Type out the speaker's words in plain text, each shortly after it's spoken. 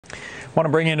Want to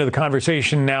bring into the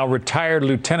conversation now retired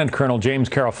Lieutenant Colonel James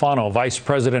Carafano, Vice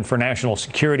President for National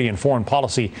Security and Foreign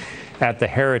Policy at the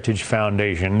Heritage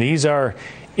Foundation. These are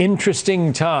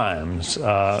interesting times.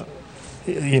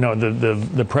 You know,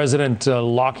 the president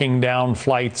locking down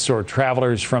flights or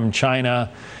travelers from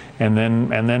China, and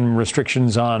then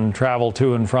restrictions on travel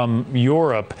to and from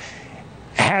Europe.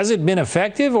 Has it been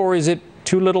effective, or is it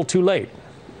too little, too late?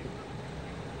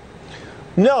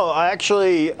 No, I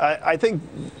think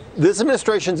this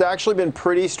administration's actually been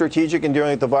pretty strategic in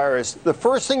dealing with the virus. The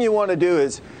first thing you want to do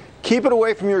is keep it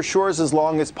away from your shores as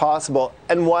long as possible.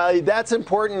 And while that's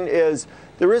important, is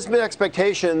there is an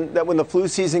expectation that when the flu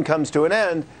season comes to an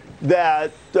end,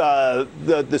 that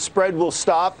the spread will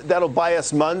stop. That'll buy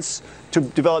us months to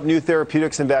develop new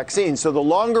therapeutics and vaccines. So the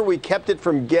longer we kept it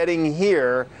from getting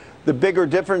here, the bigger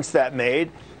difference that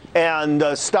made. And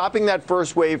stopping that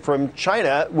first wave from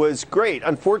China was great.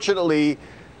 Unfortunately,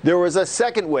 there was a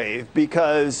second wave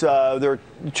because there are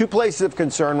two places of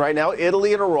concern right now,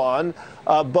 Italy and Iran,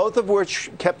 both of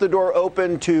which kept the door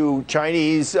open to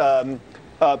Chinese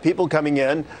people coming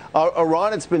in.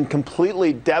 Iran, it's been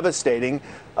completely devastating.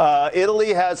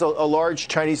 Italy has a large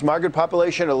Chinese migrant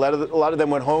population. A lot of them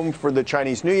went home for the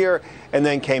Chinese New Year and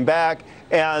then came back.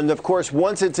 And of course,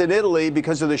 once it's in Italy,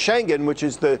 because of the Schengen, which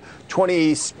is the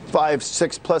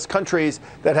 6+ countries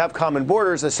that have common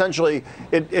borders, essentially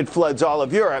it floods all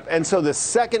of Europe. And so the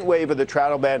second wave of the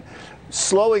travel ban,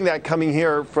 slowing that coming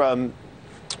here from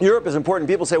Europe is important.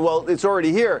 People say, well, it's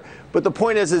already here. But the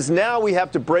point is now we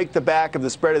have to break the back of the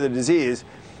spread of the disease.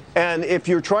 And if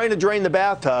you're trying to drain the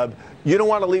bathtub, you don't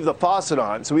want to leave the faucet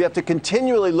on. So we have to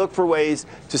continually look for ways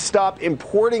to stop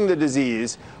importing the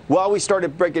disease while we start to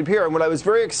break it here. And what I was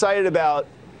very excited about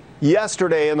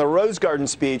yesterday in the Rose Garden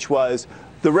speech was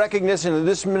the recognition that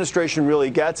this administration really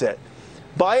gets it.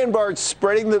 By and large,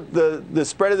 spreading the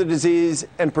spread of the disease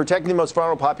and protecting the most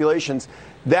vulnerable populations,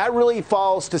 that really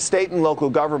falls to state and local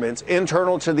governments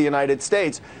internal to the United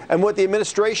States. And what the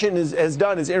administration has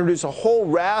done is introduce a whole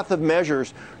raft of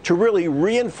measures to really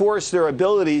reinforce their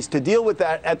abilities to deal with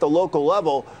that at the local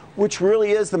level, which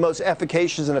really is the most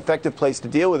efficacious and effective place to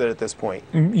deal with it at this point.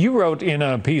 You wrote in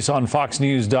a piece on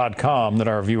FoxNews.com that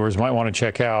our viewers might want to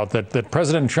check out that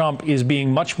President Trump is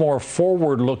being much more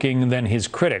forward-looking than his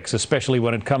critics, especially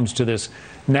when it comes to this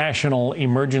national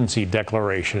emergency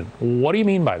declaration. What do you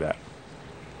mean by that?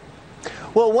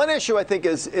 Well, one issue I think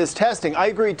is testing. I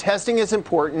agree, testing is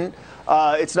important.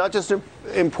 It's not just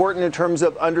important in terms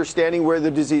of understanding where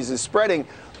the disease is spreading,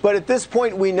 but at this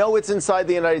point, we know it's inside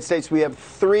the United States. We have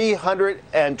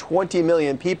 320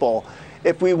 million people.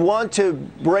 If we want to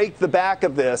break the back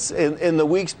of this in the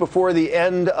weeks before the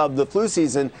end of the flu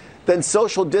season, then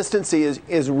social distancing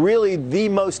is really the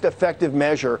most effective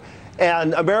measure.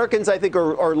 And Americans, I think,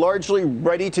 are largely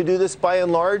ready to do this by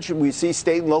and large. We see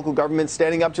state and local governments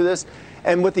standing up to this.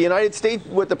 And with the United States,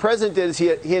 what the president did is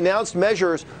he announced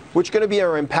measures which are going to be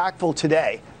impactful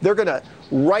today. They're going to,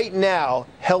 right now,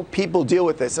 help people deal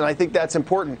with this. And I think that's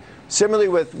important. Similarly,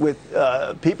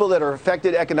 with people that are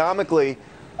affected economically,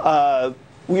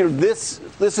 this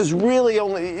is really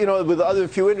only, with other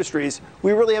few industries,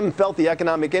 we really haven't felt the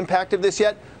economic impact of this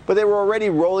yet, but they were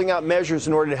already rolling out measures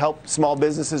in order to help small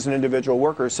businesses and individual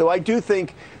workers. So I do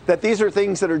think that these are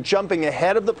things that are jumping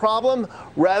ahead of the problem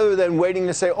rather than waiting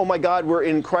to say, oh my God, we're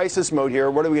in crisis mode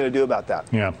here. What are we going to do about that?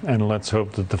 Yeah, and let's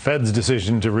hope that the Fed's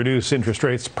decision to reduce interest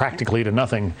rates practically to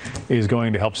nothing is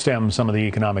going to help stem some of the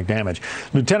economic damage.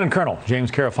 Lieutenant Colonel James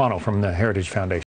Carafano from the Heritage Foundation.